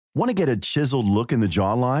Want to get a chiseled look in the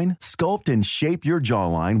jawline? Sculpt and shape your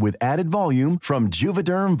jawline with added volume from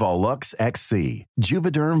Juvederm Volux XC.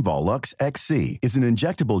 Juvederm Volux XC is an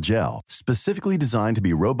injectable gel specifically designed to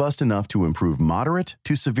be robust enough to improve moderate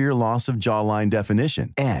to severe loss of jawline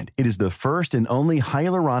definition. And it is the first and only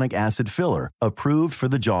hyaluronic acid filler approved for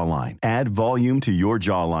the jawline. Add volume to your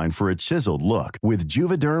jawline for a chiseled look with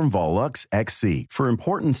Juvederm Volux XC. For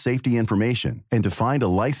important safety information and to find a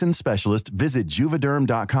licensed specialist, visit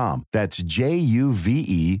juvederm.com. That's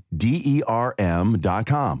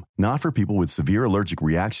JUVEDERM.com. Not for people with severe allergic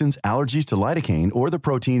reactions, allergies to lidocaine, or the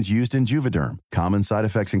proteins used in Juvederm. Common side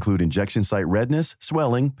effects include injection site redness,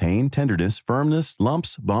 swelling, pain, tenderness, firmness,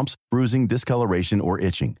 lumps, bumps, bruising, discoloration, or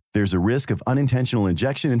itching. There's a risk of unintentional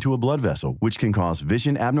injection into a blood vessel, which can cause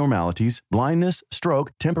vision abnormalities, blindness,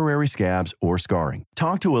 stroke, temporary scabs, or scarring.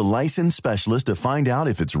 Talk to a licensed specialist to find out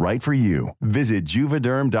if it's right for you. Visit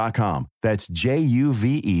Juvederm.com. That's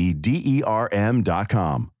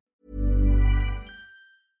JUVEDERM.com.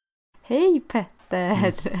 Hej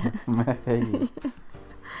Petter! Hej!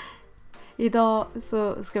 Idag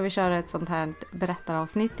så ska vi köra ett sånt här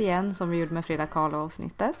berättaravsnitt igen som vi gjorde med Frida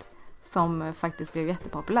Kahlo-avsnittet. Som faktiskt blev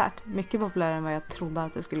jättepopulärt. Mycket populärare än vad jag trodde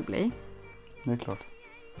att det skulle bli. Det är klart.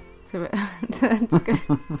 Så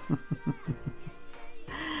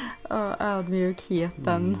och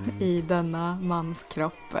ödmjukheten i denna mans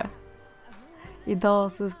kropp.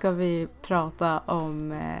 Idag så ska vi prata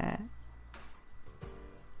om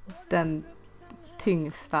den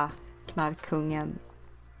tyngsta knarkkungen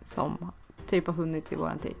som typ har hunnits i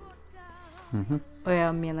våran tid. Mm-hmm. Och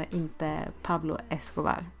jag menar inte Pablo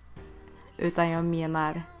Escobar. Utan jag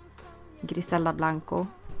menar Griselda Blanco.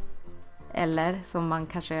 Eller som man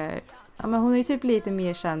kanske... Ja, men hon är ju typ lite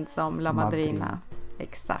mer känd som La Madrina.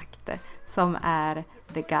 Exakt. Som är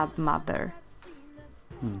The Godmother.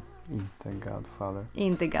 Inte Godfather.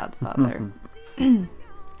 Inte Godfather.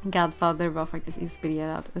 Godfather var faktiskt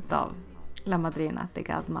inspirerad utav La Madrina, The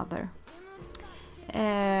Godmother.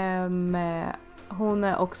 Hon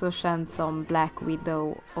är också känd som Black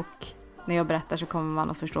Widow. Och när jag berättar så kommer man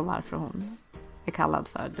att förstå varför hon är kallad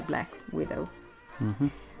för The Black Widow. Mm-hmm.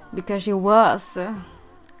 Because she was. Jag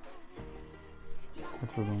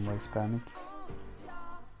trodde hon var hispanic.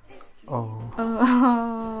 Oh.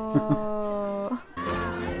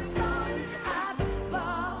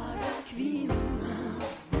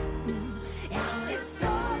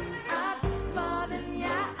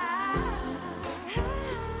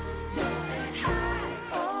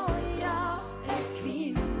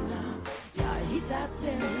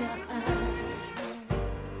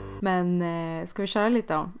 Men ska vi köra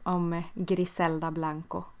lite om Griselda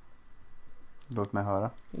Blanco? Låt mig höra.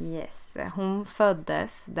 Yes. Hon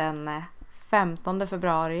föddes den 15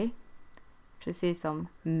 februari. Precis som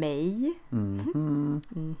mig. Mm-hmm.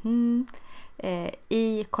 Mm-hmm.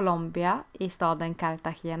 I Colombia, i staden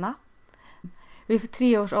Cartagena. Vid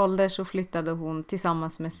 3 års ålder så flyttade hon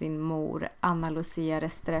tillsammans med sin mor Ana Lucia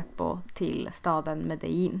Restrepo till staden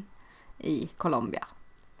Medellín i Colombia.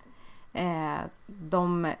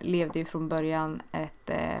 De levde ju från början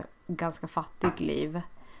ett ganska fattigt liv.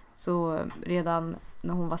 Så redan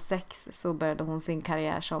när hon var 6 så började hon sin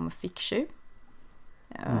karriär som ficktjuv.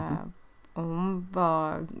 Och hon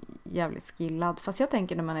var jävligt skillad. Fast jag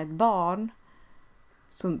tänker när man är ett barn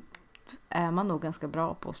så är man nog ganska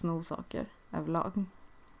bra på att sno saker överlag.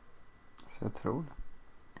 Så jag tror det.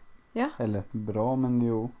 Ja. Eller bra, men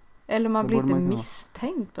jo. Eller man blir inte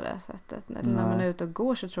misstänkt på det sättet. Eller Nej. när man är ute och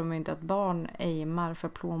går så tror man inte att barn aimar för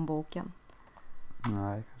plånboken.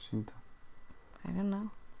 Nej, kanske inte. I don't know.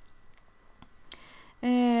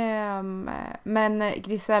 Men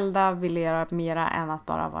Griselda ville göra mera än att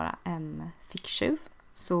bara vara en ficktjuv.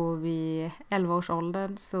 Så vid 11 års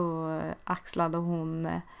ålder så axlade hon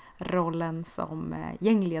rollen som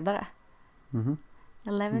gängledare. Mm-hmm.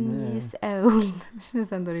 11 years old. Det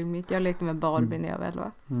känns ändå rimligt. Jag lekte med Barbie när jag var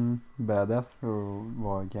 11. Badass och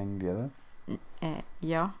var gängledare.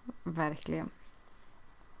 Ja, verkligen.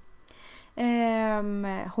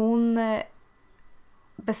 Hon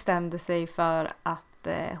bestämde sig för att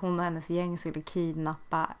hon och hennes gäng skulle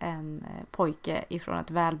kidnappa en pojke ifrån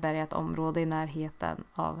ett välbärgat område i närheten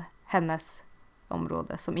av hennes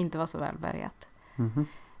område som inte var så välbärgat.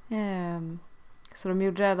 Mm-hmm. Så de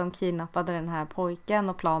gjorde det, de kidnappade den här pojken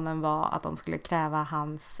och planen var att de skulle kräva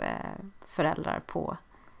hans föräldrar på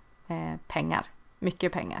pengar.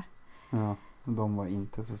 Mycket pengar. Ja, de var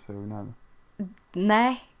inte så sugna eller?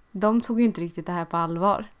 Nej, de tog ju inte riktigt det här på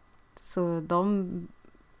allvar. Så de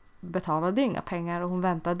betalade ju inga pengar och hon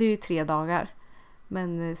väntade ju 3 dagar.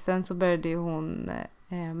 Men sen så började ju hon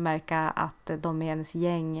märka att de i hennes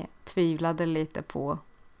gäng tvivlade lite på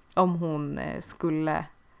om hon skulle,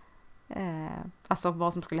 alltså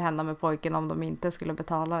vad som skulle hända med pojken om de inte skulle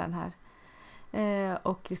betala den här.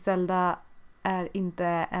 Och Griselda är inte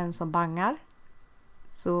en som bangar.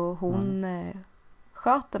 Så hon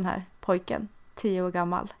sköt den här pojken, 10 år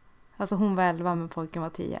gammal. Alltså hon var 11 men pojken var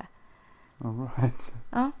 10. All right.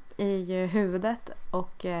 Ja, i huvudet.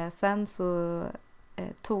 Och sen så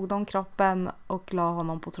tog de kroppen och la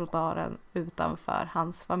honom på trottoaren utanför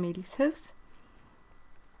hans familjs hus.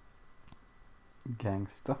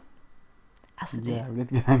 Gangsta. Alltså Jävligt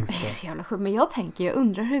det är gangsta. så jävla sjukt. Men jag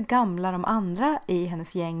undrar hur gamla de andra i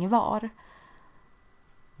hennes gäng var.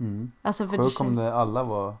 Alltså för Sjukt om det alla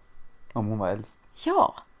var, om hon var äldst.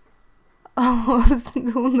 Ja.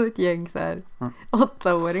 Hon och ett gäng så här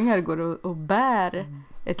 8-åringar går och bär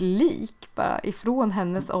ett lik bara ifrån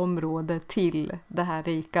hennes område till det här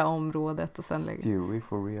rika området och sen Stewie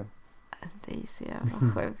for real. Det är ju så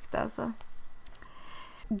jävla sjukt alltså.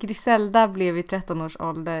 Griselda blev i 13 års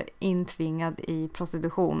ålder intvingad i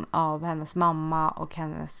prostitution av hennes mamma och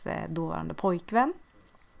hennes dåvarande pojkvän.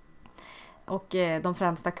 Och de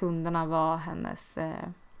främsta kunderna var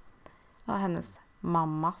hennes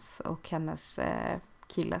mammas och hennes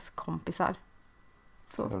killes kompisar.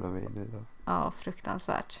 Så jävla vidrigt alltså. Ja,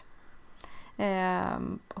 fruktansvärt.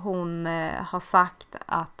 Hon har sagt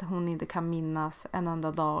att hon inte kan minnas en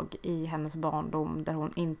enda dag i hennes barndom där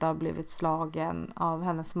hon inte har blivit slagen av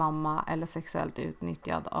hennes mamma eller sexuellt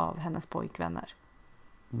utnyttjad av hennes pojkvänner.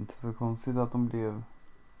 Inte så konstigt att de blev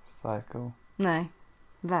psycho. Nej,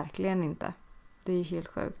 verkligen inte. Det är helt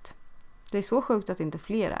sjukt. Det är så sjukt att inte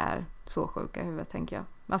fler är så sjuka i huvudet, tänker jag.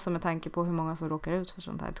 Alltså med tanke på hur många som råkar ut för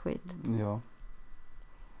sånt här skit. Ja.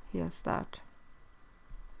 Helt stört.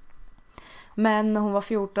 Men när hon var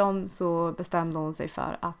 14 så bestämde hon sig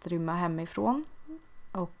för att rymma hemifrån.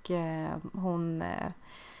 Och hon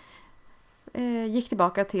gick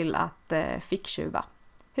tillbaka till att ficktjuva.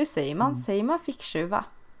 Hur säger man? Säger man ficktjuva?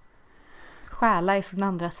 Stjäla ifrån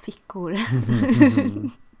andras fickor.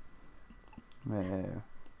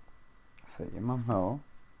 Säger man? Ja.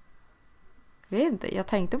 Jag vet inte, jag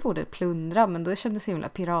tänkte på det plundra men då kändes det himla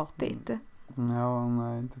piratigt. Ja,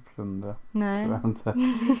 nej, inte plundra. Nej. Tror jag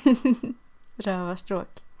inte.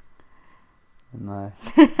 Rövarstråk. Nej.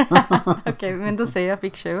 Okej, men då säger jag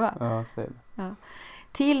ficktjuva. Ja, säg det. Ja.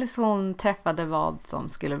 Tills hon träffade vad som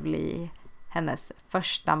skulle bli hennes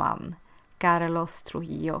första man, Carlos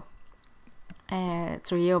Trujillo.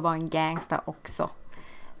 Trujillo var en gangsta också.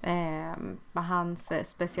 Hans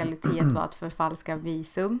specialitet var att förfalska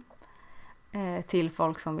visum till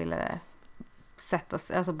folk som ville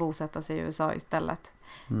bosätta sig i USA istället.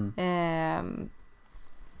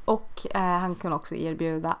 Och han kunde också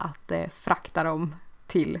erbjuda att frakta dem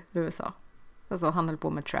till USA. Alltså han höll på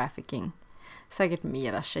med trafficking. Säkert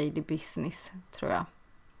mera shady business, tror jag.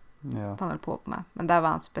 Ja. Han höll på med. Men där var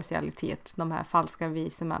hans specialitet, de här falska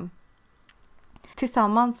visumen.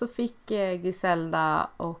 Tillsammans så fick Griselda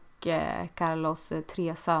och Carlos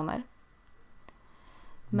 3 söner.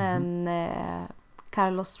 Men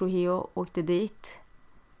Carlos Trujillo åkte dit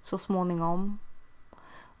så småningom.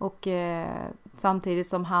 Och samtidigt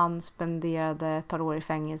som han spenderade ett par år i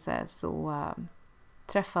fängelse så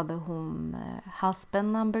träffade hon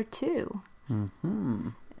husband number 2.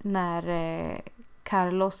 När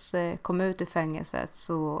Carlos kom ut ur fängelset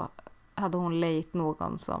så hade hon lejt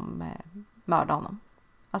någon som mördade honom.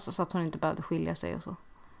 Alltså så att hon inte behövde skilja sig och så.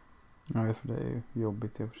 Ja, för det är ju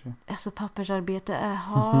jobbigt i och för sig. Alltså pappersarbete är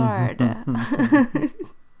hard.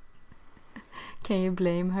 Can you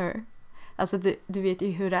blame her? Alltså du vet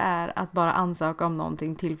ju hur det är att bara ansöka om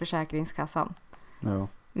någonting till Försäkringskassan. Ja.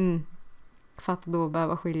 För att då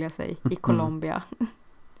behöva skilja sig i Colombia.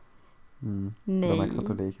 Nej. De är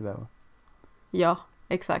katoliker där, va? Ja,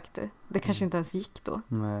 exakt. Det kanske inte ens gick då.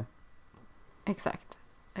 Nej. Exakt.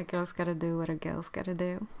 A girl's gotta do what a girl's gotta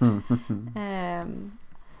do.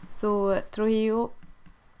 Så Trujillo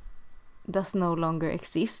does no longer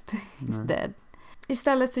exist. He's dead.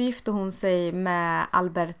 Istället så gifte hon sig med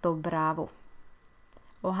Alberto Bravo.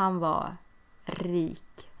 Och han var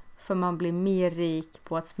rik. För man blir mer rik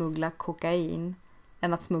på att smuggla kokain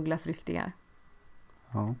än att smuggla flyktingar.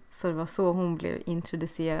 Ja. Så det var så hon blev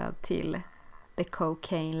introducerad till the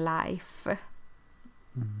cocaine life.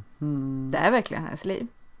 Det är verkligen hennes liv.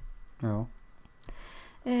 Ja.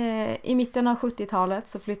 I mitten av 70-talet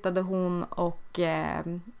så flyttade hon och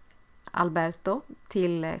Alberto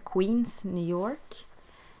till Queens, New York.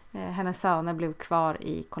 Hennes söner blev kvar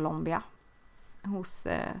i Colombia hos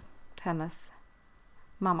hennes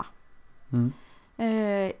mamma.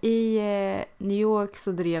 I New York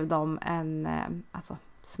så drev de en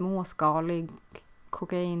småskalig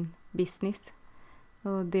kokainbusiness.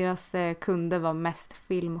 Och deras kunder var mest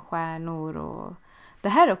filmstjärnor. Och det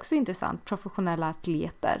här är också intressant. Professionella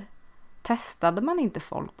atleter. Testade man inte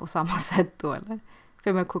folk på samma sätt då eller?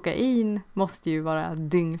 För med kokain måste ju vara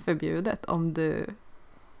dyngförbjudet om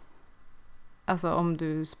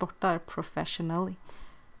du sportar professionally.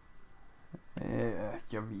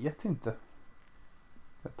 Jag vet inte.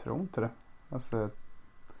 Jag tror inte det. Alltså,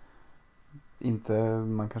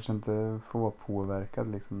 man kanske inte får vara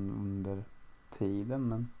påverkad liksom under tiden,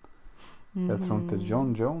 men jag tror inte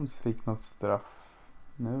John Jones fick något straff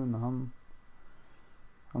nu när han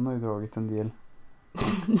har ju dragit en del.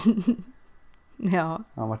 Ja.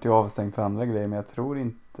 Han var ju avstängd för andra grejer, men jag tror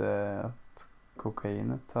inte att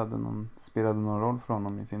kokainet spelade någon roll för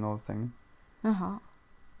honom i sin avstängning. Jaha.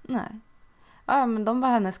 Nej. Ja, men de var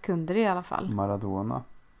hennes kunder i alla fall. Maradona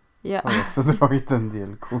Ja. har också dragit en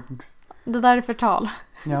del koks. Det där är förtal.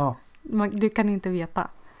 Ja. Du kan inte veta.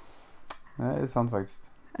 Nej, det är sant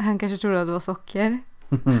faktiskt. Han kanske trodde att det var socker.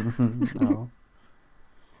 Ja.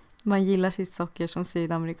 Man gillar sitt socker som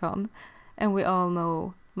sydamerikan. And we all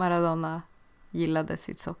know Maradona gillade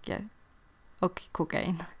sitt socker. Och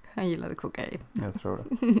kokain. Han gillade kokain. Jag tror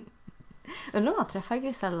det. Undrar om han träffade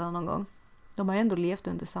Griselda någon gång. De har ju ändå levt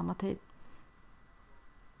under samma tid.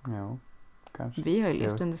 Ja, kanske. Vi har ju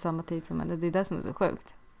levt under samma tid som henne. Det är det som är så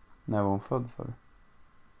sjukt. När var hon född, sa du?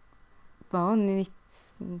 Var hon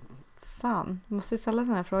Fan, måste ställa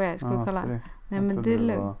sådana här frågor. Ska vi kolla? Nej, men det är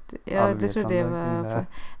lugnt. Ja, du tror det var...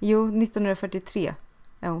 Jo, 1943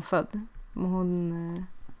 är hon född. Men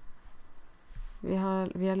vi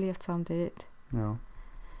har levt samtidigt. Ja.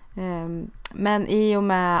 Men i och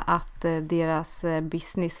med att deras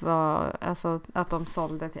business var, alltså att de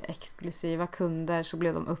sålde till exklusiva kunder, så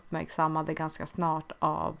blev de uppmärksammade ganska snart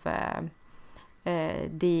av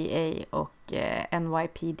DA och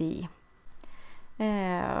NYPD.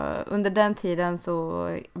 Under den tiden så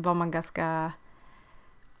var man ganska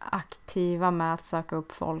aktiva med att söka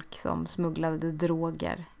upp folk som smugglade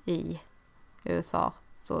droger i USA.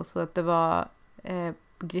 Så att det var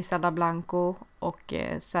Griselda Blanco och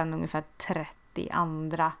sen ungefär 30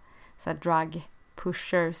 andra så här drug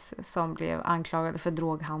pushers som blev anklagade för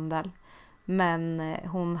droghandel. Men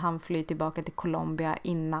hon hann fly tillbaka till Colombia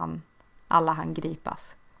innan alla hann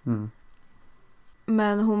gripas. Mm.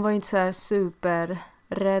 Men hon var ju inte så här super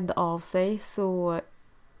rädd av sig, så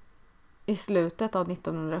i slutet av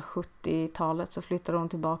 1970-talet så flyttade hon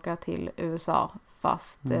tillbaka till USA,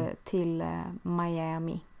 fast till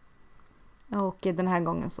Miami. Och den här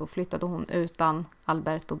gången så flyttade hon utan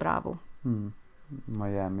Alberto Bravo. Mm.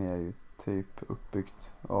 Miami är ju typ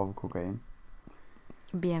uppbyggt av kokain.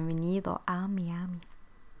 Bienvenido a Miami.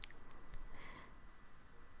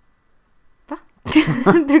 Va?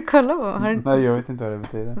 Du kollar på? Nej, jag vet inte vad det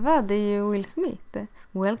betyder. Va? Det är ju Will Smith.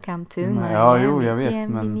 Welcome to Miami. Ja, jo, jag vet.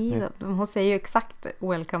 Bienvenido. Men hon säger ju exakt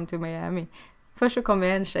Welcome to Miami. Först så kommer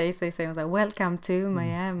en tjej, så säger hon så här: Welcome to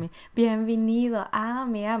Miami. Bienvenido a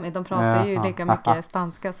Miami. De pratar ju lika mycket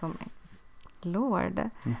spanska som mig. Lord.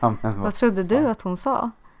 Ja, vad trodde du att hon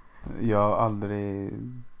sa? Jag har aldrig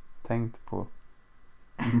tänkt på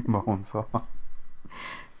vad hon sa.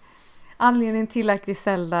 Anledningen till att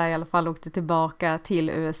Griselda i alla fall åkte tillbaka till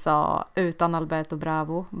USA utan Alberto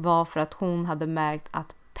Bravo var för att hon hade märkt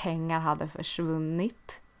att pengar hade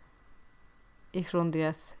försvunnit ifrån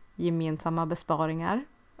deras gemensamma besparingar.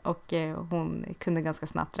 Och hon kunde ganska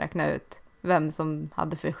snabbt räkna ut vem som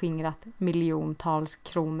hade förskingrat miljontals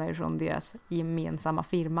kronor från deras gemensamma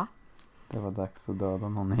firma. Det var dags att döda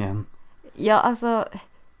någon igen. Ja, alltså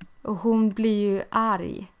hon blir ju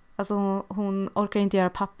arg. Alltså hon orkar inte göra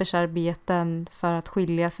pappersarbeten för att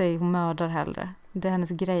skilja sig. Hon mördar hellre. Det är hennes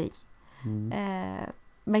grej.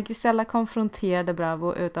 Men Griselda konfronterade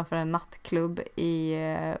Bravo utanför en nattklubb i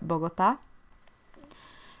Bogotá.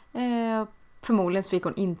 Förmodligen fick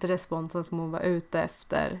hon inte responsen som hon var ute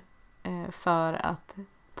efter. För att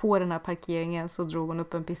på den här parkeringen så drog hon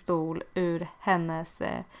upp en pistol ur hennes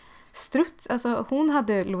struts. Alltså hon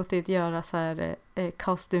hade låtit göra så här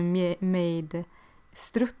custom made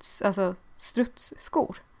struts, alltså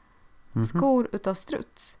strutsskor. Skor utav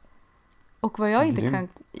struts. Och vad jag inte kan...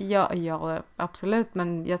 Ja, absolut,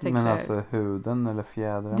 men jag tänker... Men alltså huden eller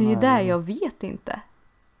fjädrarna? Det är ju där jag vet inte.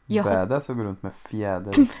 Badass och går runt med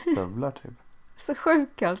fjäderstövlar typ. Så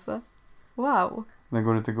sjuk alltså. Wow. Men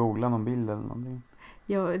går du inte googla någon bild eller någonting?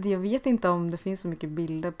 Jag vet inte om det finns så mycket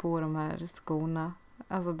bilder på de här skorna.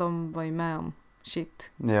 Alltså de var ju med om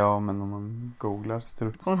shit. Ja, men om man googlar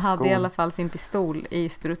strutsskor. Hon hade i alla fall sin pistol i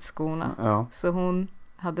strutsskorna. Ja. Så hon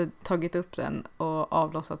hade tagit upp den och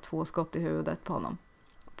avlossat 2 skott i huvudet på honom.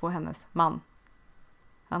 På hennes man.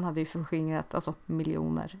 Han hade ju förskingrat alltså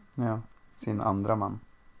miljoner. Ja. sin andra man.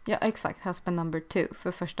 Ja, exakt. Husband number 2.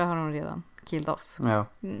 För första har hon redan killed off. Ja.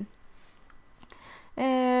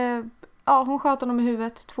 Hon sköt honom i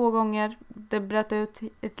huvudet 2 gånger. Det bröt ut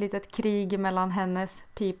ett litet krig mellan hennes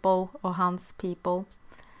people och hans people.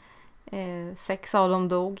 6 av dem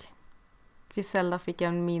dog. Griselda fick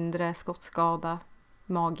en mindre skottskada.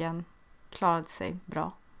 Magen klarade sig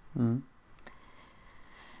bra.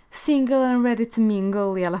 Single and ready to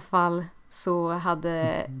mingle i alla fall. Så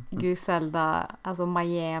hade Griselda alltså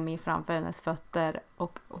Miami framför hennes fötter.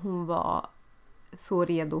 Och hon var så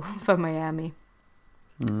redo för Miami.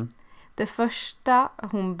 Det första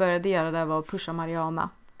hon började göra där var att pusha marijuana.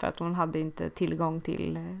 För att hon hade inte tillgång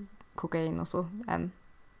till kokain och så än.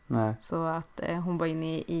 Nej. Så att hon var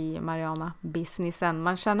inne i marijuana-businessen.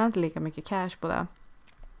 Man tjänade inte lika mycket cash på det.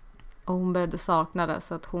 Och hon började sakna det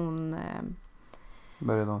så att hon...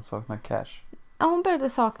 Började hon sakna cash? Ja, hon började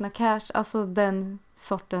sakna cash. Alltså den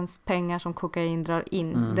sortens pengar som kokain drar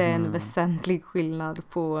in. Det är en väsentlig skillnad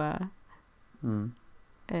på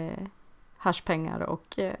hashpengar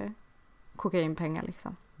och kokainpengar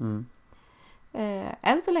liksom.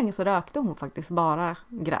 Än så länge så rökte hon faktiskt bara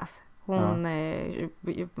gräs. Hon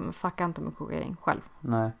fuckade inte med kokain själv.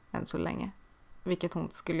 Nej. Än så länge. Vilket hon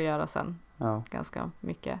skulle göra sen. Ja. Ganska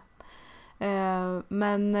mycket.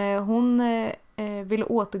 Men hon ville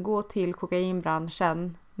återgå till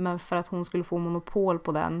kokainbranschen. Men för att hon skulle få monopol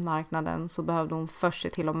på den marknaden så behövde hon först se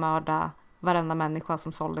till att mörda varenda människa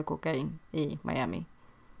som sålde kokain i Miami.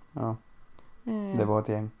 Ja. Det var ett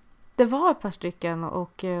gäng. Det var ett par stycken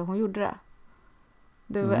och hon gjorde det.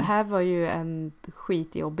 Det här var ju en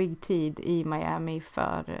skitjobbig tid i Miami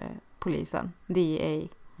för polisen. DEA.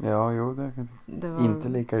 Ja, jo, det var inte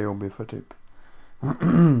lika jobbig för typ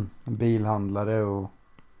bilhandlare och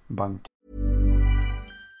bank.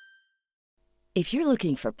 If you're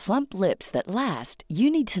looking for plump lips that last, you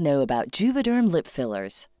need to know about Juvederm lip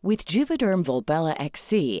fillers. With Juvederm Volbella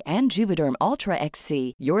XC and Juvederm Ultra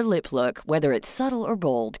XC, your lip look, whether it's subtle or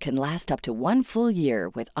bold, can last up to 1 full year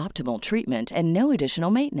with optimal treatment and no additional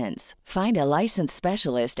maintenance. Find a licensed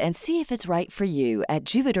specialist and see if it's right for you at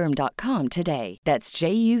Juvederm.com today. That's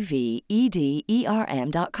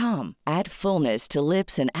JUVEDERM.com. Add fullness to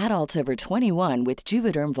lips in adults over 21 with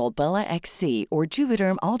Juvederm Volbella XC or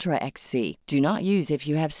Juvederm Ultra XC. Do not use if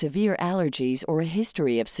you have severe allergies or a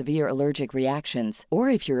history of severe allergic reactions, or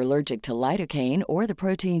if you're allergic to lidocaine or the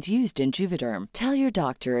proteins used in Juvederm. Tell your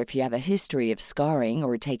doctor if you have a history of scarring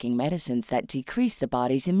or taking medicines that decrease the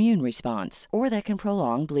body's immune response or that can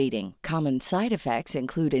prolong bleeding. Common side effects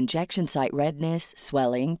include injection site redness,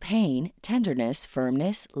 swelling, pain, tenderness,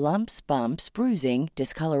 firmness, lumps, bumps, bruising,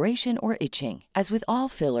 discoloration, or itching. As with all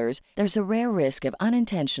fillers, there's a rare risk of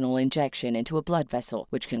unintentional injection into a blood vessel,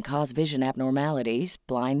 which can cause vision abnormalities,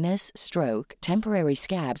 blindness, stroke, temporary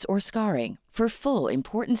scabs, or scarring. For full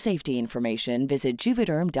important safety information, visit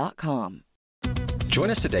Juvederm.com. Join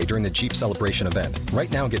us today during the Jeep Celebration event.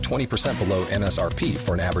 Right now, get 20% below MSRP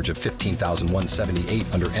for an average of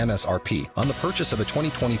 $15,178 under MSRP on the purchase of a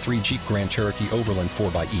 2023 Jeep Grand Cherokee Overland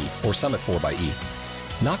 4xE or Summit 4xE.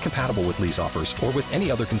 Not compatible with lease offers or with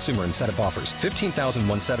any other consumer incentive offers.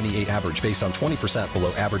 $15,178 average based on 20%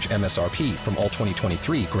 below average MSRP from all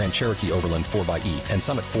 2023 Grand Cherokee Overland 4xE and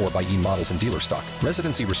Summit 4xE models in dealer stock.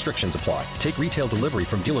 Residency restrictions apply. Take retail delivery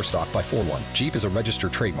from dealer stock by 4/1. Jeep is a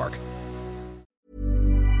registered trademark.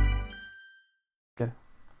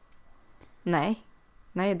 Nej,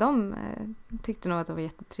 de tyckte nog att det var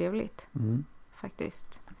jättetrevligt.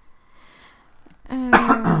 Faktiskt.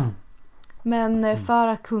 Men för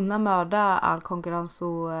att kunna mörda all konkurrens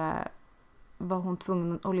så var hon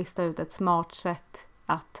tvungen att lista ut ett smart sätt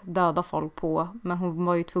att döda folk på. Men hon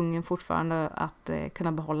var ju tvungen fortfarande att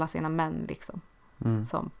kunna behålla sina män liksom.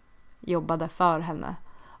 Som jobbade för henne.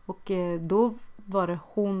 Och då var det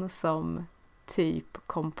hon som typ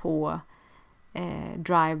kom på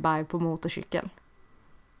drive-by på motorcykel.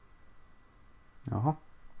 Jaha.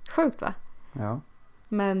 Sjukt va? Ja.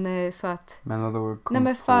 Men så att... Men då nej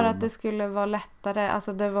men för att det skulle vara lättare.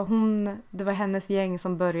 Alltså det var hennes gäng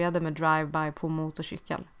som började med drive-by på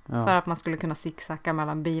motorcykel. Ja. För att man skulle kunna zigzacka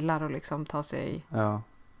mellan bilar och liksom ta sig... Ja.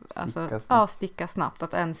 Sticka snabbt.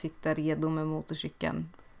 Att en sitter redo med motorcykeln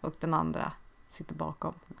och den andra sitter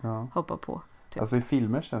bakom. Ja. Hoppar på. Typ. Alltså i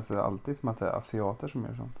filmer känns det alltid som att det är asiater som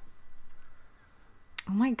gör sånt.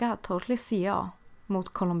 Oh my god, totally ser jag. Mot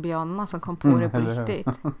colombianerna som kom på det på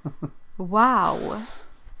riktigt. Wow.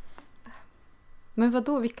 Men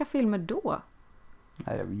vadå, vilka filmer då?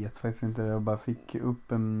 Nej, jag vet faktiskt inte. Jag bara fick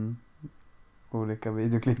upp olika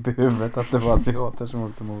videoklipp i huvudet att det var asiater som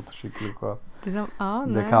åkte motorcykel och sköt.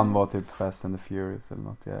 Det kan vara typ Fast and the Furious eller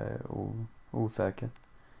något. Jag är osäker.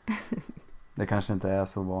 Det kanske inte är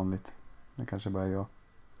så vanligt. Det kanske bara är jag.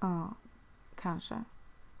 Ja, kanske.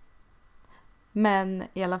 Men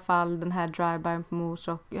i alla fall den här drive-by på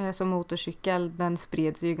motorcykel, den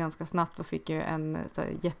spreds ju ganska snabbt och fick ju en så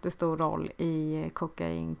här, jättestor roll i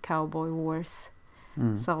Cocaine Cowboy Wars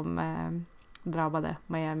som drabbade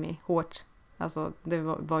Miami hårt. Alltså det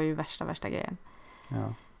var ju värsta grejen.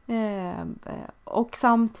 Ja. Och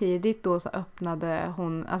samtidigt då så öppnade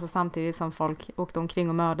hon, alltså samtidigt som folk åkte omkring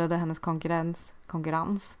och mördade hennes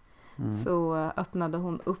konkurrens så öppnade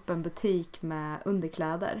hon upp en butik med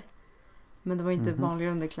underkläder. Men det var inte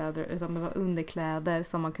vanliga underkläder utan det var underkläder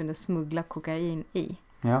som man kunde smuggla kokain i.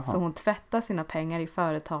 Jaha. Så hon tvättade sina pengar i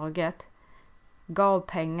företaget, gav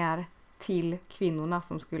pengar till kvinnorna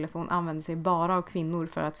som skulle få, hon använde sig bara av kvinnor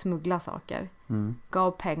för att smuggla saker.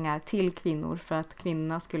 Gav pengar till kvinnor för att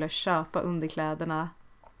kvinnorna skulle köpa underkläderna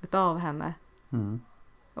utav henne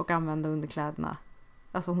och använda underkläderna.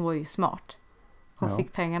 Alltså hon var ju smart. Hon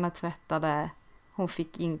fick pengarna tvättade, hon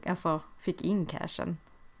fick in cashen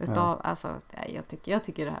utav, alltså jag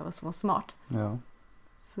tycker det här var så smart. Ja.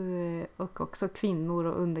 Så, och också kvinnor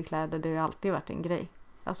och underkläder, det har ju alltid varit en grej.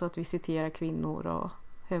 Alltså att visitera kvinnor och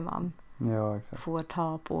hur man får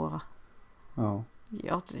ta på. Ja.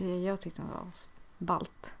 Jag tyckte det var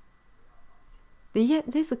ballt. Det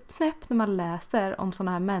är så knäppt när man läser om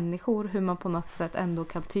såna här människor, hur man på något sätt ändå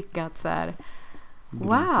kan tycka att så här,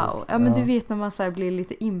 wow, ja men du vet när man så här blir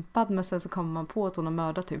lite impad, men sen så kommer man på att hon har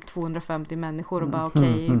mördat typ 250 människor och bara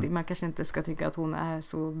okej, man kanske inte ska tycka att hon är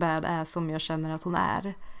så badass som jag känner att hon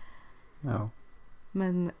är. Ja.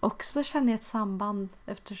 Men också känner jag ett samband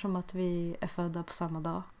eftersom att vi är födda på samma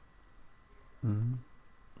dag.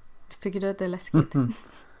 Tycker du att det är läskigt?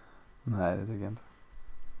 Nej, det tycker jag inte.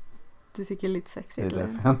 Du tycker det är lite sexigt? Det är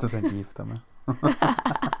därför jag inte tänker gifta mig.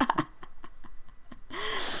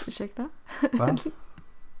 Ursäkta? Va?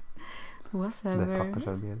 Whatever. Det är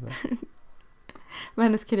pappersarbete. Men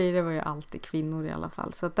hennes karriär var ju alltid kvinnor i alla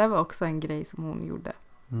fall. Så att det var också en grej som hon gjorde.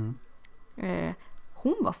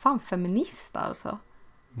 Hon var fan feminist alltså.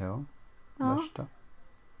 Ja, värsta.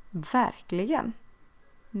 Verkligen.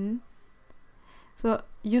 Så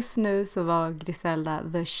just nu så var Griselda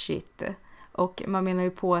the shit. Och man menar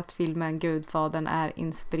ju på att filmen Gudfadern är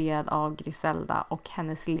inspirerad av Griselda och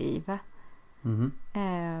hennes liv.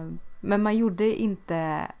 Men man gjorde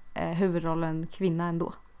inte huvudrollen kvinna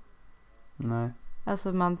ändå. Nej.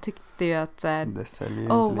 Alltså man tyckte ju att det säljer ju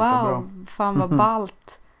inte lika bra. Fan vad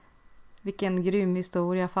ballt. Vilken grym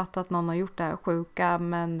historia. Jag fattar att någon har gjort det här sjuka,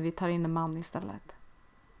 men vi tar in en man istället.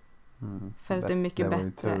 För att det är mycket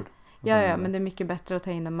bättre. Ja, men det är mycket bättre att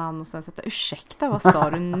ta in en man och sen sätta, ursäkta, vad sa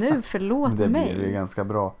du nu? Förlåt mig. Det blir ju ganska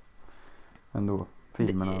bra ändå,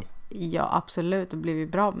 filmen alltså. Ja, absolut. Det blev ju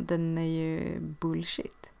bra, men den är ju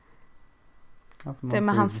bullshit. Alltså det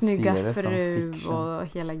med hans snygga fru och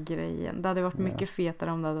hela grejen. Det hade varit mycket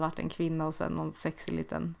fetare om det hade varit en kvinna och sen någon sexig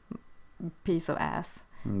liten piece of ass.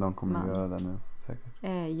 De kommer göra det nu, säkert.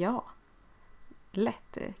 Ja.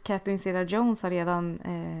 Lätt. Catherine Zeta-Jones har redan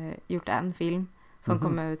gjort en film som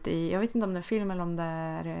kom ut i, jag vet inte om det är film eller om det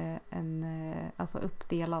är alltså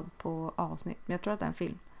uppdelad på avsnitt. Men jag tror att det är en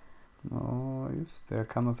film. Ja, just det. Jag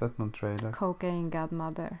kan ha sett någon trailer. Cocaine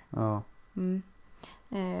Godmother. Ja.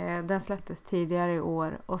 Den släpptes tidigare i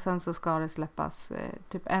år. Och sen så ska det släppas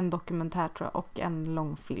typ en dokumentär tror jag. Och en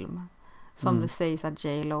långfilm. Som det sägs att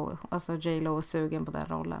J.Lo är sugen på den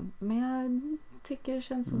rollen. Men jag tycker det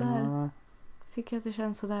känns sådär. Nej. Tycker att det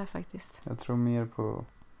känns sådär faktiskt. Jag tror mer på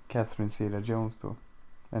Catherine Zeta-Jones då.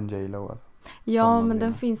 Än J.Lo alltså. Ja, men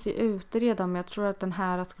den finns ju ute redan. Men jag tror att den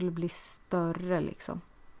här skulle bli större liksom.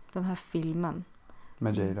 Den här filmen.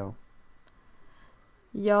 Med J.Lo.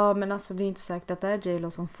 Ja, men alltså det är inte säkert att det är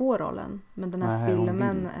J.Lo som får rollen. Men den här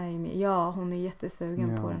filmen är ju med. Ja, hon är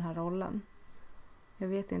jättesugen på den här rollen. Jag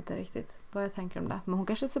vet inte riktigt vad jag tänker om det. Men hon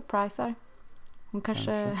kanske surprisar. Hon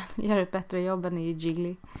kanske gör ett bättre jobb än i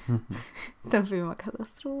Jiggly. Den filmen var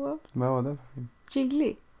katastrof. Vad var det för film?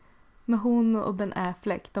 Jiggly. Med hon och Ben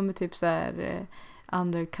Affleck. De är typ så här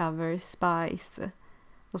undercover spies.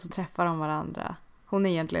 Och så träffar de varandra. Hon är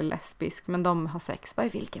egentligen lesbisk. Men de har sex. Bara i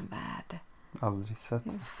vilken värld? Aldrig sett.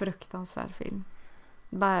 En fruktansvärd film.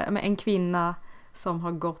 Bara, men en kvinna som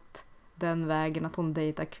har gått den vägen att hon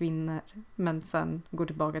dejtar kvinnor. Men sen går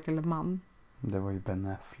tillbaka till en man. Det var ju Ben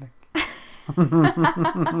Affleck.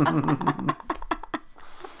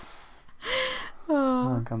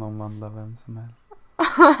 Han kan omvandla vem som helst.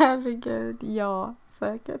 Herregud, ja,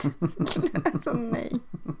 säkert. Alltså, nej.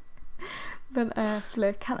 Ben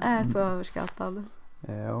Affleck, han är så överskattad.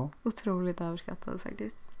 Ja. Otroligt överskattad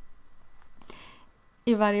faktiskt.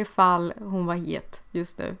 I varje fall, hon var het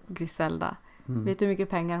just nu, Griselda. Vet du hur mycket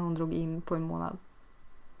pengar hon drog in på en månad?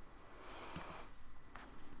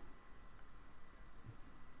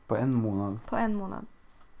 På en månad? På en månad.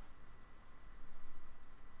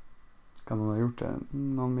 Kan hon ha gjort det?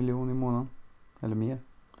 Någon miljon i månaden? Eller mer?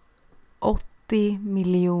 80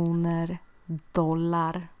 miljoner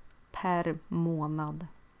dollar per månad.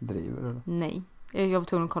 Driver eller? Nej. Jag var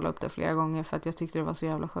tvungen att kolla upp det flera gånger för att jag tyckte det var så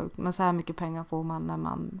jävla sjukt. Men så här mycket pengar får man när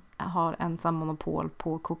man har ensam monopol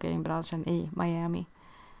på kokainbranschen i Miami.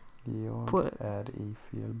 Jag är i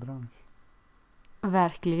fel bransch.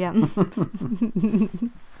 Verkligen.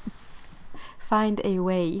 Find a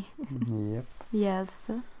way. Yep. Yes.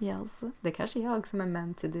 Det kanske är jag som är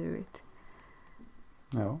meant to do it.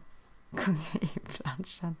 Ja.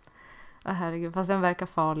 Kokainbranschen. Herregud, fast den verkar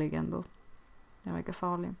farlig ändå. Den verkar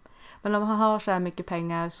farlig. Men om man har så här mycket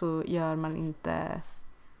pengar så gör man inte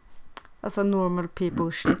alltså normal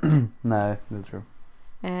people shit. Nej, det tror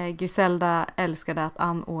jag. Griselda älskade att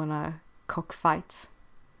anordna cockfights.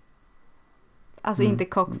 Alltså inte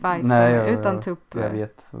cockfights. Nej, utan typ... Jag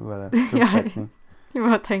vet vad det är.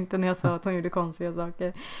 Jag tänkte när jag sa att hon gjorde konstiga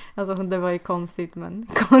saker. Alltså det var ju konstigt men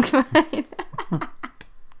cockfight.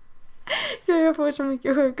 Jag får så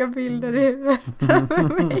mycket sjuka bilder i huvudet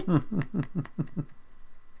framför mig.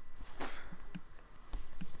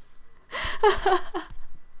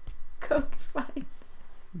 Cockfight.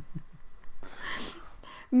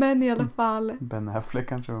 Men i alla fall. Ben Affleck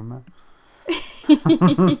kanske var med.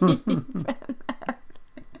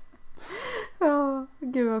 Ja,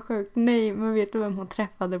 gud vad sjukt. Nej, men vet du vem hon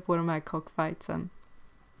träffade på de här cockfightsen?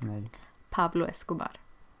 Nej. Pablo Escobar.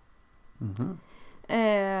 Mhm.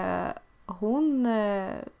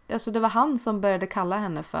 Alltså det var han som började kalla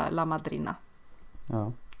henne för La Madrina.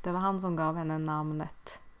 Ja. Det var han som gav henne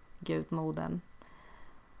namnet Gudmodern.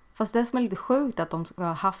 Fast det som är lite sjukt är att de ska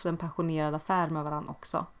ha haft en passionerad affär med varandra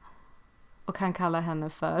också. Och han kallar henne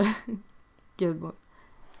för Gudmodern.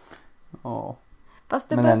 Ja. Fast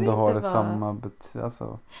det men ändå har det vara... samma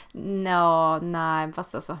alltså. Nej,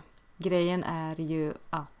 fast alltså grejen är ju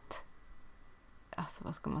att alltså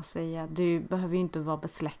vad ska man säga, du behöver ju inte vara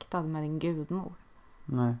besläktad med din gudmor.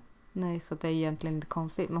 Nej, så det är egentligen inte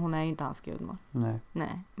konstigt, men hon är ju inte hans gudmor.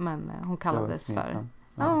 Nej, men hon kallades för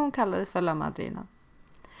hon kallades för La Madrina.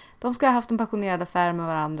 De ska ha haft en passionerad affär med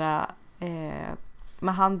varandra,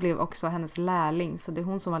 men han blev också hennes lärling, så det är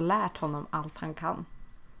hon som har lärt honom allt han kan.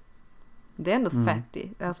 Det är ändå fett.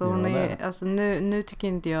 Alltså hon är, alltså nu tycker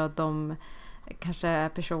inte jag att de kanske är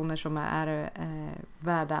personer som är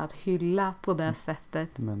värda att hylla på det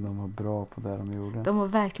sättet. Men de var bra på det de gjorde. De var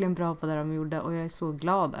verkligen bra på det de gjorde och jag är så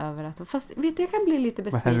glad över att... Fast vet du, jag kan bli lite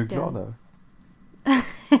besviken. Vad är du glad över?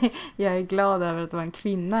 Jag är glad över att det var en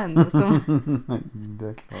kvinna ändå som... Det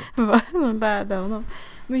är klart. Hon lärde honom.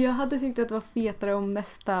 Men jag hade tyckt att det var fetare om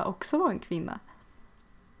nästa också var en kvinna.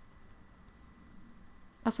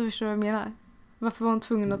 Alltså förstår du vad jag menar? Varför var hon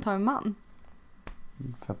tvungen att ta en man?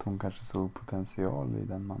 För att hon kanske såg potential i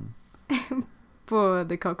den mannen. På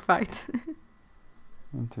the cockfight.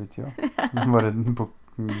 Inte vet jag. Var det på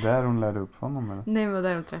där hon lärde upp honom eller? Nej, men var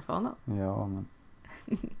där hon träffade honom. Ja, men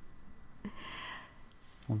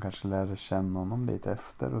hon kanske lärde känna honom lite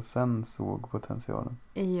efter och sen såg potentialen.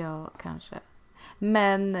 Ja, kanske.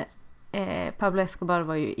 Men Pablo Escobar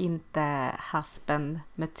var ju inte husband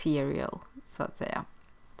material, så att säga.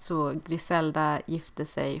 Så Griselda gifte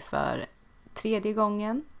sig för 3:e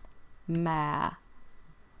gången med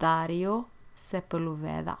Dario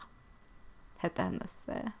Sepulveda. Hette hennes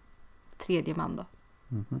 3:e man då.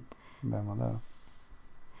 Vem var det då?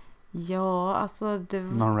 Ja, alltså det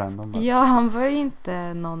var... Någon random bara. Ja, han var ju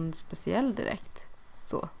inte någon speciell direkt.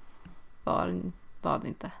 Så var det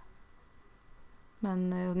inte. Men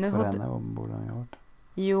nu för henne borde han ju ha varit.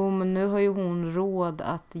 Jo, men nu har ju hon råd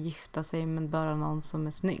att gifta sig med bara någon som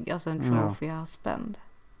är snygg. Alltså en trophy husband.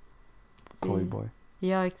 Toyboy.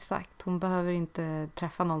 Ja, exakt. Hon behöver inte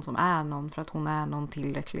träffa någon som är någon för att hon är någon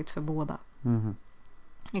tillräckligt för båda.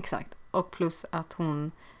 Exakt. Och plus att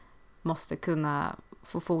hon måste kunna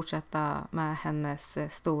få fortsätta med hennes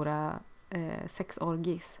stora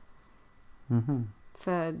sexorgis.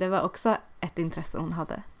 För det var också ett intresse hon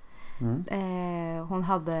hade. Hon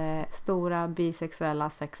hade stora bisexuella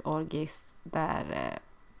sexorgis där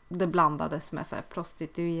det blandades med så här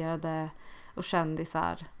prostituerade och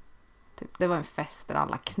kändisar. Typ, det var en fest där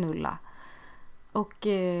alla knulla. Och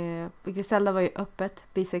Griselda var ju öppet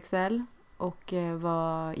bisexuell och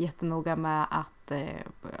var jättenoga med att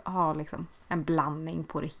ha liksom en blandning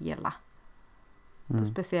på det hela.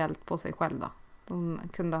 Speciellt på sig själv då. Hon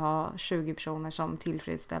kunde ha 20 personer som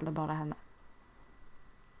tillfredsställde bara henne.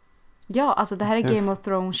 Ja, alltså det här är Game of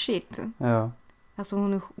Thrones shit. Ja. Alltså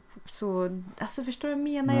hon är så alltså förstår du vad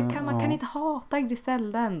jag menar? Man kan inte hata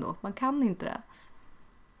Griselda ändå. Man kan inte det.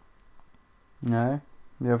 Nej.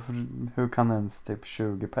 Hur kan ens typ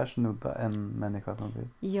 20 personer nudda en människa som vill?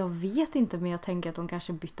 Jag vet inte, men jag tänker att de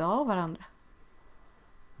kanske bytte av varandra.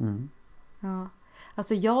 Ja.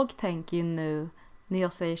 Alltså jag tänker ju nu, när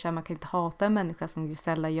jag säger att man kan inte hata en människa som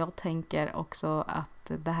Griselda, jag tänker också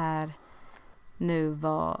att det här nu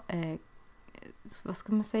var, vad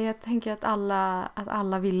ska man säga, jag tänker att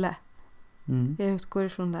alla ville. Jag utgår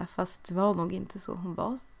ifrån det, fast det var nog inte så. Hon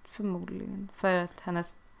var förmodligen, för att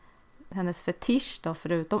hennes fetisch då,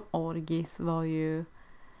 förutom orgis, var ju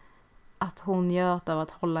att hon njöt av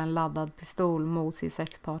att hålla en laddad pistol mot sin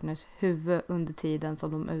sexpartners huvud under tiden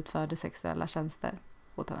som de utförde sexuella tjänster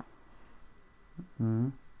åt henne.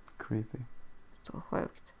 Creepy. Så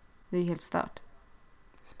sjukt. Det är ju helt stört.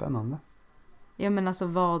 Spännande. Ja, men alltså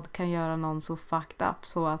vad kan göra någon så fucked up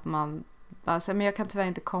så att man bara säger, men jag kan tyvärr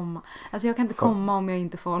inte komma. Alltså jag kan inte komma om jag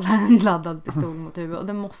inte får hålla en laddad pistol mot huvudet. Och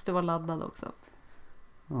den måste vara laddad också.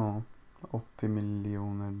 Ja, $80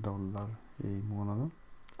 miljoner i månaden.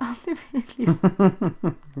 80 miljoner.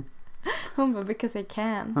 Hon bara, because I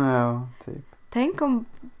can. Ja, typ. Tänk om,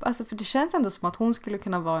 alltså för det känns ändå som att hon skulle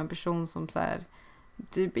kunna vara en person som så här,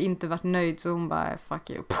 typ inte varit nöjd, så hon bara, fuck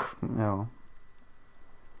you. Ja.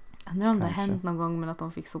 Undrar om det har hänt någon gång, men att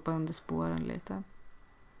de fick sopa under spåren lite.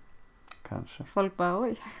 Kanske. Folk bara,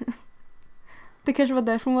 oj. Det kanske var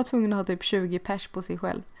därför hon var tvungen att ha typ 20 pers på sig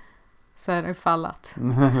själv. Så är det fallat.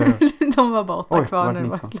 De var bara 8 kvar när det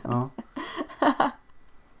var klart.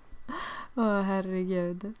 Åh,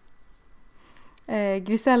 herregud.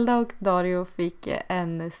 Griselda och Dario fick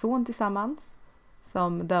en son tillsammans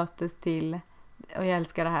som döptes till, och jag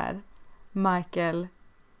älskar det här, Michael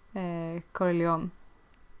Corleone.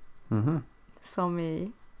 Som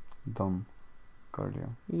i Don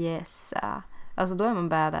Corleone. Yes. Alltså då är man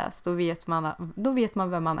badass. Då vet man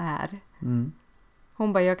vem man är.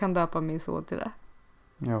 Hon bara, jag kan döpa min son till det.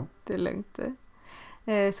 Ja. Det är lugnt.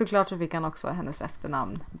 Såklart så fick han också hennes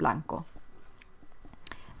efternamn Blanco.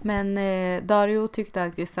 Men Dario tyckte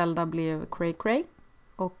att Griselda blev cray-cray.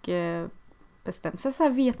 Och bestämde sig. Så här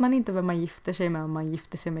vet man inte vem man gifter sig med om man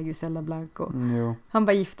gifter sig med Griselda Blanco. Jo. Han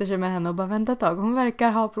bara gifter sig med henne och bara, vänta ett tag, hon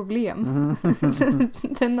verkar ha problem.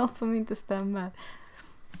 Det är något som inte stämmer.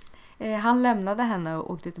 Han lämnade henne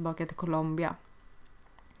och åkte tillbaka till Colombia.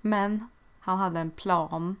 Men han hade en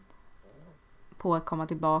plan på att komma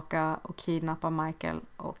tillbaka och kidnappa Michael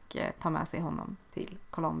och ta med sig honom till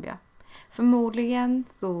Colombia. Förmodligen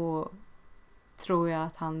så tror jag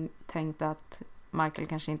att han tänkte att Michael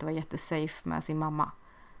kanske inte var jättesafe med sin mamma.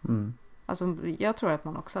 Alltså jag tror att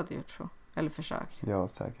man också hade gjort så. Eller försökt. Ja,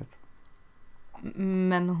 säkert.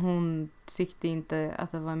 Men hon tyckte inte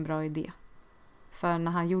att det var en bra idé. För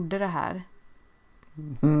när han gjorde det här,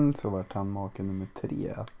 så var han make nummer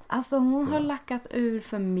 3. Alltså hon har lackat ur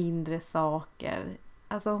för mindre saker.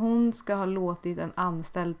 Alltså hon ska ha låtit en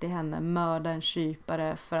anställd till henne mörda en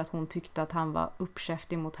kypare för att hon tyckte att han var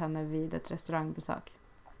uppkäftig mot henne vid ett restaurangbesök.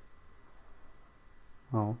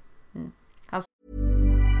 Ja.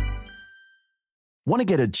 Want to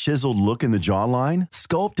get a chiseled look in the jawline?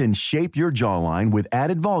 Sculpt and shape your jawline with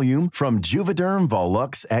added volume from Juvederm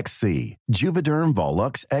Volux XC. Juvederm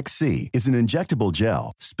Volux XC is an injectable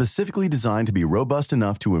gel specifically designed to be robust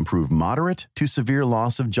enough to improve moderate to severe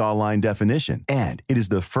loss of jawline definition. And it is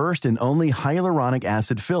the first and only hyaluronic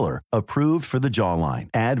acid filler approved for the jawline.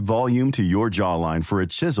 Add volume to your jawline for a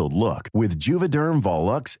chiseled look with Juvederm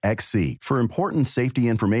Volux XC. For important safety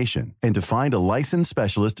information and to find a licensed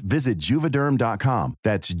specialist, visit juvederm.com.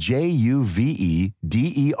 That's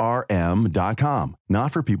JUVEDERM.com.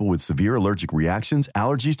 Not for people with severe allergic reactions,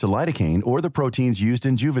 allergies to lidocaine, or the proteins used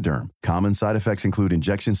in Juvederm. Common side effects include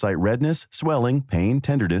injection site redness, swelling, pain,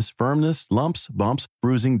 tenderness, firmness, lumps, bumps,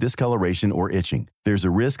 bruising, discoloration, or itching. There's a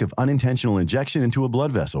risk of unintentional injection into a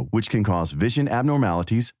blood vessel, which can cause vision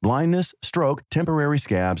abnormalities, blindness, stroke, temporary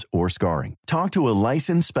scabs, or scarring. Talk to a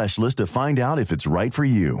licensed specialist to find out if it's right for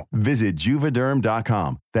you. Visit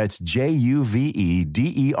Juvederm.com. That's JUVEDERM.com.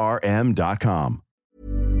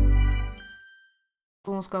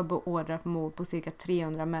 Hon ska beordra mord på cirka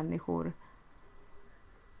 300 människor.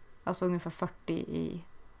 Alltså ungefär 40 i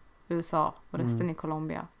USA och resten i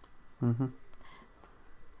Colombia.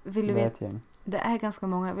 Vill du veta? Det är ganska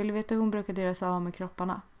många. Vill du veta hur hon brukade göra sig av med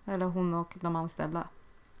kropparna? Eller hon och de anställda.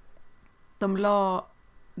 De la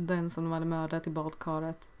den som de hade mördat i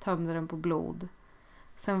badkaret. Tömde den på blod.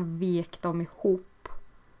 Sen vek de ihop.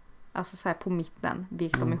 Alltså så här på mitten.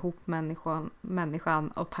 Vek de ihop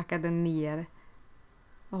människan och packade ner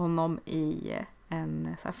honom i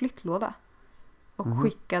en så här flyttlåda. Och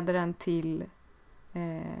skickade den till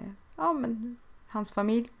hans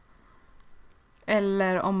familj.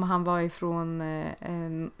 Eller om han var ifrån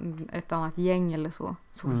ett annat gäng eller så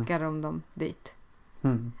skickade de dem dit.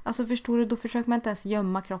 Alltså förstår du, då försöker man inte ens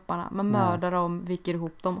gömma kropparna. Man mördar dem, viker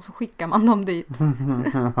ihop dem och så skickar man dem dit.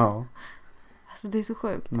 Ja. Alltså det är så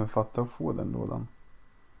sjukt. Men fatta att få den lådan.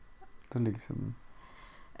 Det är liksom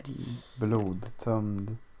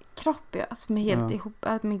blodtömd. Kropp, ja. Som är helt ihop.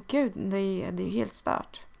 Men gud, det är ju helt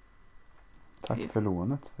stört. Tack för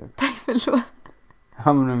lånet. Typ. Tack för lånet.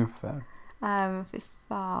 Ja, men ungefär. Nej, men fy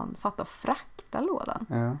fan. Fatta att frakta lådan.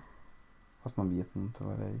 Ja. Fast man vet inte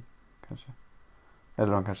vad det är kanske.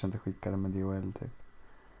 Eller de kanske inte skickar det med DHL typ.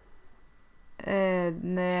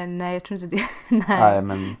 Nej, jag tror inte det. Nej,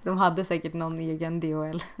 men... De hade säkert någon egen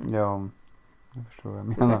DHL. Ja, jag förstår vad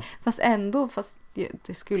jag menar.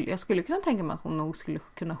 Jag skulle kunna tänka mig att hon nog skulle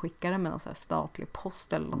kunna skicka det med någon så här statlig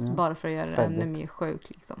post eller något. Bara för att göra det ännu mer sjukt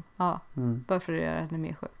liksom. Ja, bara för att göra det ännu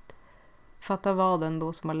mer sjukt. Fatta vad den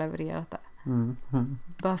då som har levererat det.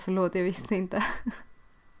 Bara förlåt, jag visste inte.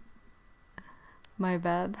 My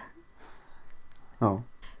bad. Ja.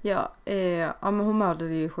 Ja, men hon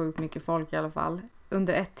mördade ju sjukt mycket folk i alla fall.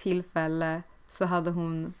 Under ett tillfälle så hade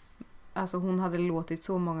hon hade låtit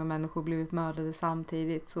så många människor blivit mördade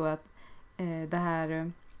samtidigt så att det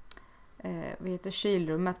här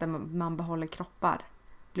kylrummet där man behåller kroppar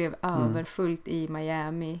blev överfullt i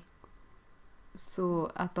Miami.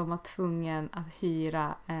 Så att de var tvungen att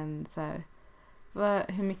hyra en så här,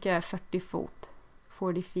 hur mycket är 40 fot?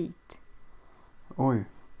 40 feet. Oj,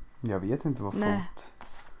 jag vet inte vad fot.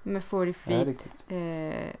 Med 40 feet.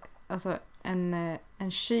 Alltså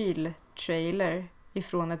en kyltrailer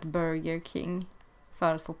ifrån ett Burger King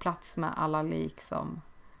för att få plats med alla lik som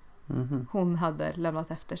hon hade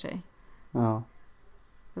lämnat efter sig. Ja.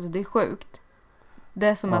 Alltså det är sjukt. Det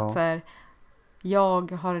är som att så här,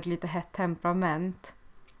 jag har ett lite hett temperament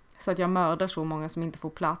så att jag mördar så många som inte får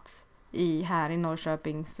plats här i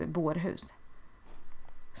Norrköpings bårhus.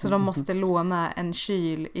 Så de måste låna en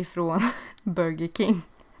kyl ifrån Burger King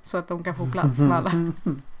så att de kan få plats med alla.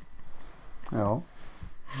 Ja.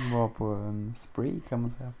 Var på en spree kan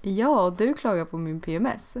man säga. Ja, du klagar på min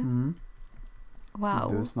PMS. Wow.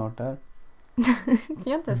 Du är snart där. Jag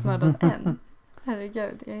är inte ens mördat än.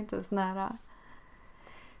 Herregud, jag är inte ens nära.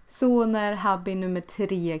 Så när Hubby nummer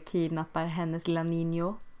 3 kidnappar hennes La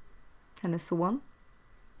Niño, hennes son,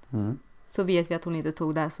 så vet vi att hon inte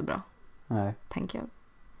tog det så bra. Nej. Tänker jag.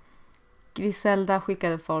 Griselda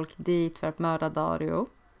skickade folk dit för att mörda Dario.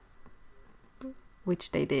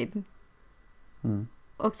 Which they did.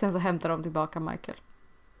 Och sen så hämtar de tillbaka Michael.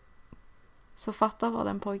 Så fatta vad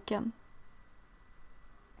den pojken.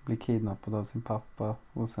 Blir kidnappad av sin pappa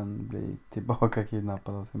och sen blir tillbaka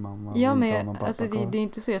kidnappad av sin mamma. Ja, men alltså, det är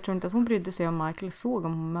inte så. Jag tror inte att hon brydde sig om Michael såg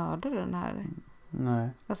om hon mördade den här. Nej.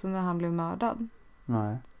 Alltså när han blev mördad.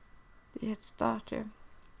 Nej. Det är helt stört ju.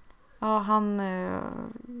 Ja, han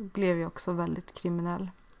blev ju också väldigt kriminell.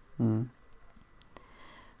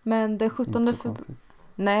 Men den 17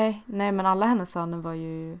 Nej, men alla hennes söner var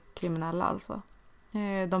ju kriminella alltså.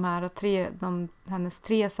 Hennes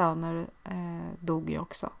 3 söner dog ju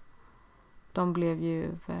också.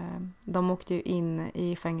 De åkte ju in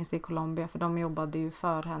i fängelse i Colombia för de jobbade ju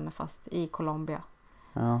för henne fast i Colombia.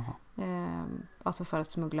 Jaha. Alltså för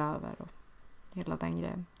att smuggla över och hela den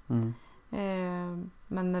grejen.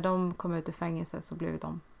 Men när de kom ut i fängelse så blev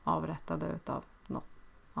de avrättade utav något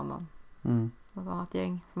annat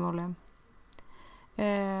gäng förmodligen.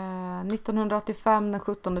 1985 den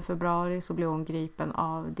 17 februari så blev hon gripen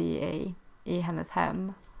av DA i hennes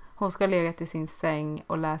hem. Hon ska ha legat i sin säng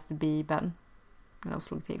och läst Bibeln när de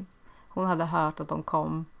slog till. Hon hade hört att de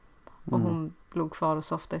kom och hon låg kvar och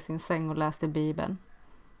softade i sin säng och läste Bibeln.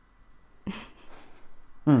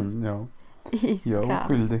 Ja. Iskall. Jag var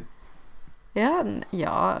skyldig.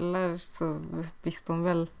 Ja, eller så visste hon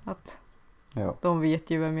väl att de vet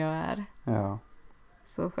ju vem jag är. Ja.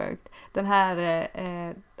 Så sjukt. Den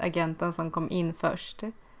här agenten som kom in först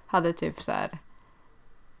hade typ så här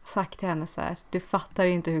sagt till henne så här: du fattar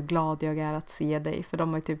inte hur glad jag är att se dig. För de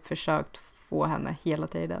har ju typ försökt få henne hela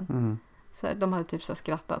tiden. Så här, de hade typ så här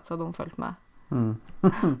skrattat så de följt med.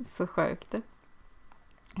 Så sjukt.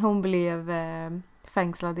 Hon blev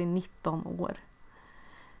fängslad i 19 år.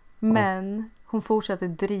 Men hon fortsatte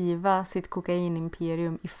driva sitt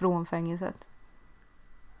kokainimperium ifrån fängelset.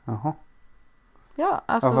 Jaha. Ja,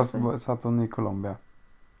 alltså. Fast satt hon i Colombia?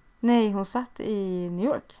 Nej, hon satt i New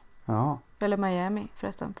York. Ja. Eller Miami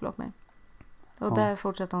förresten, förlåt mig. Och där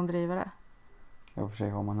fortsatte hon driva det. Ja, för sig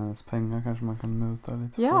har man hennes pengar kanske man kan muta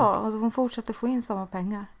lite. Ja, alltså hon fortsatte få in samma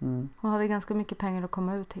pengar. Mm. Hon hade ganska mycket pengar att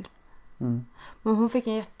komma ut till. Men hon fick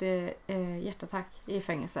en hjärtattack i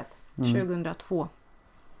fängelset 2002.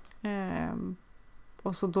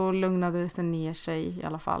 Och så då lugnade det sig ner sig i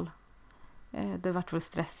alla fall. Det var väl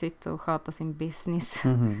stressigt att sköta sin business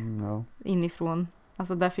inifrån.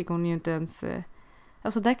 Alltså där fick hon ju inte ens...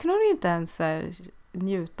 Alltså där kunde hon ju inte ens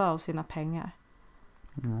njuta av sina pengar.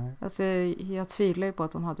 Nej. Alltså jag tvivlar ju på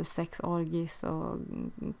att hon hade 6 orgies och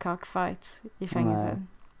cockfights i fängelset. Nej,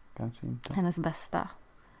 kanske inte. Hennes bästa.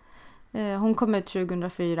 Hon kom ut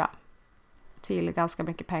 2004 till ganska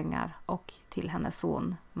mycket pengar och till hennes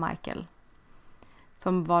son Michael.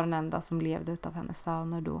 Som var den enda som levde utav hennes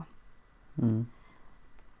söner då.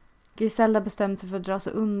 Griselda bestämde sig för att dra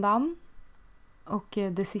sig undan. Och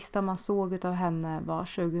det sista man såg utav henne var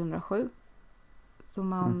 2007. Så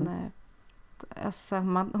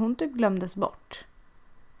hon typ glömdes bort.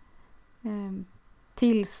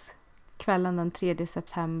 Tills kvällen den 3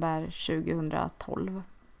 september 2012.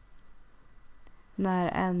 När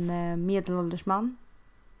en medelålders man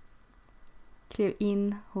klev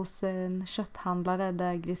in hos en kötthandlare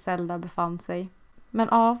där Griselda befann sig.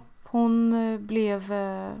 Men hon blev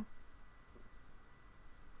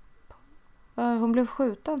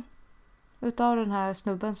skjuten utav den här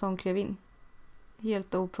snubben som klev in.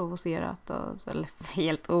 Helt oprovocerat. Eller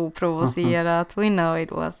helt oprovocerat. We know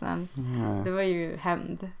it wasn't. Det var ju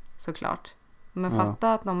hämnd såklart. Men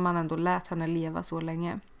fatta att man ändå lät henne leva så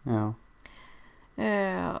länge. Ja.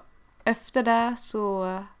 Efter det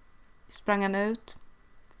så sprang han ut.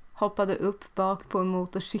 Hoppade upp bak på en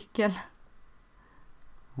motorcykel.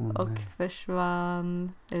 Och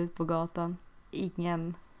försvann ut på gatan.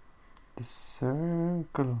 Ingen. The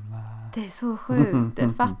circle of life. Det är så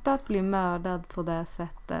sjukt. Fatta att bli mördad på det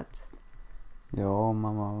sättet. Ja,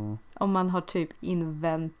 mamma. Om man har typ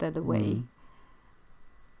invented a way.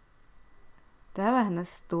 Det här var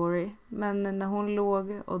hennes story. Men när hon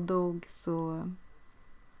låg och dog så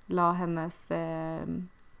la hennes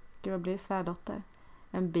vad blir det, svärdotter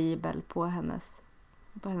en bibel på hennes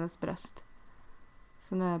bröst.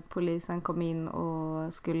 Så när polisen kom in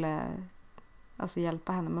och skulle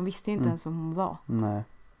hjälpa henne, man visste ju inte ens vem hon var. Nej.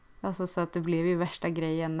 Alltså så att det blev ju värsta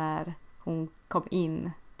grejen när hon kom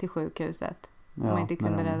in till sjukhuset. Man inte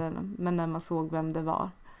kunde rädda henne, men när man såg vem det var.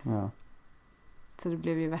 Ja. Så det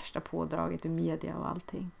blev ju värsta pådraget i media och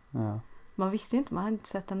allting. Ja. Man visste inte, man hade inte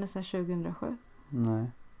sett henne sedan 2007. Nej.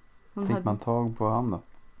 Fick man tag på han då?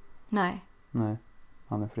 Nej. Nej.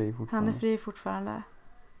 Han är fri fortfarande.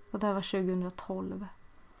 Och det här var 2012.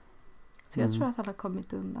 Så jag tror att han har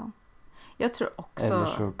kommit undan. Jag tror också... Eller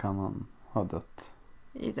så kan han ha dött.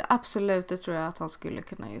 Absolut, det tror jag att han skulle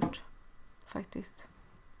kunna ha gjort. Faktiskt.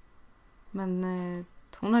 Men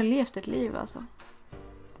hon har levt ett liv alltså.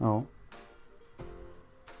 Ja.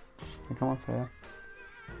 Det kan man säga.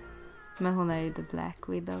 Men hon är ju the Black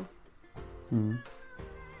Widow.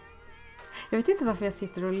 Jag vet inte varför jag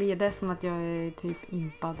sitter och ler. Det är som att jag är typ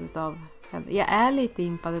impad utav henne. Jag är lite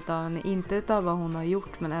impad utav henne. Inte utav vad hon har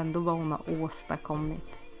gjort, men ändå vad hon har åstadkommit.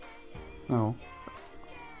 Ja.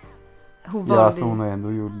 Hon har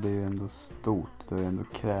ändå gjort det ju ändå stort. Det har ändå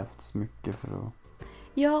krävts mycket för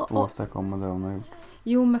att åstadkomma det hon har gjort.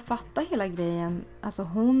 Jo, men fatta hela grejen. Alltså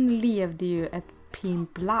hon levde ju ett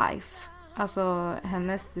pimp life. Alltså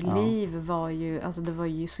hennes liv var ju, alltså det var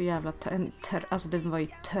ju så jävla alltså det var ju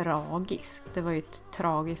tragiskt. Det var ju ett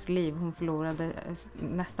tragiskt liv. Hon förlorade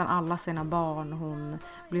nästan alla sina barn. Hon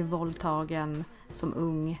blev våldtagen som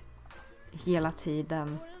ung hela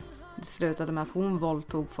tiden. Det slutade med att hon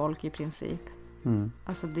våldtog folk i princip.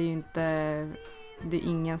 Alltså det är ju inte, det är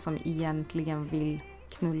ingen som egentligen vill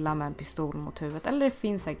knulla med en pistol mot huvudet. Eller det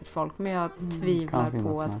finns säkert folk, men jag tvivlar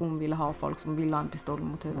på att hon ville ha folk som ville ha en pistol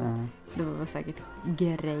mot huvudet. Det var väl säkert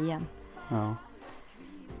grejen. Ja.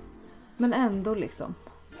 Men ändå liksom.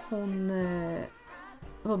 Hon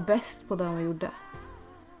var bäst på det hon gjorde.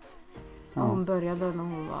 Ja. Hon började när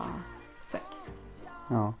hon var 6.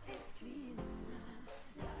 Ja.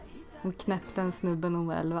 Hon knäppte en snubbe när hon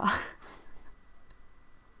var 11.